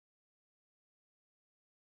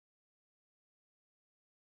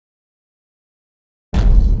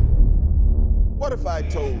What if I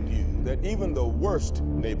told you that even the worst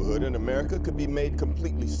neighborhood in America could be made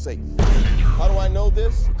completely safe? How do I know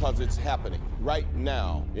this? Because it's happening right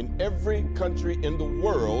now in every country in the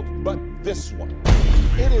world but this one.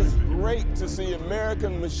 It is great to see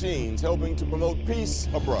American machines helping to promote peace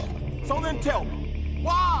abroad. So then tell me,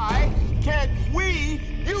 why can't we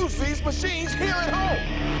use these machines here at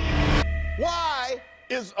home? Why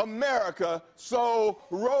is America so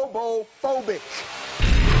robophobic?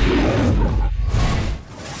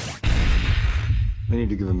 We need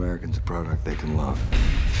to give Americans a product they can love.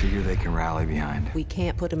 Figure they can rally behind. We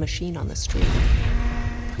can't put a machine on the street.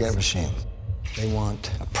 Forget machines. They want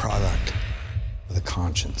a product with a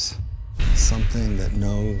conscience. Something that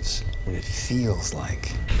knows what it feels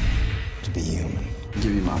like to be human.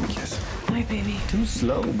 Give your mom a kiss. Hi, baby. Too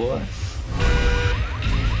slow, boy.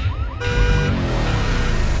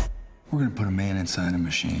 We're gonna put a man inside a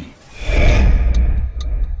machine.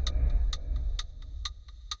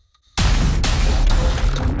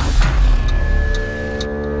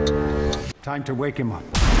 Time to wake him up.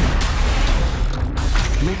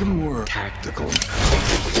 Make him more tactical.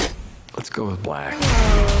 Let's go with black.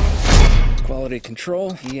 Quality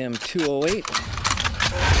control, EM 208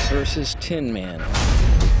 versus Tin Man.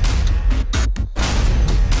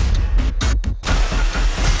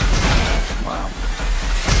 Wow.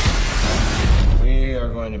 We are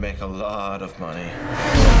going to make a lot of money.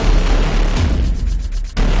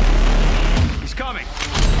 He's coming.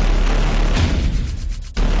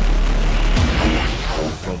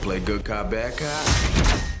 Gonna play good cop, bad cop?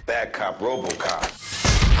 Bad cop, Robocop.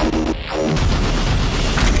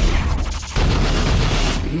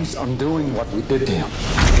 He's undoing what we did to him.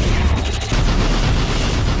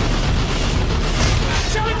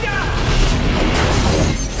 Shut it down!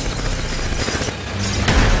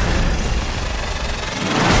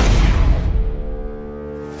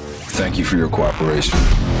 Thank you for your cooperation.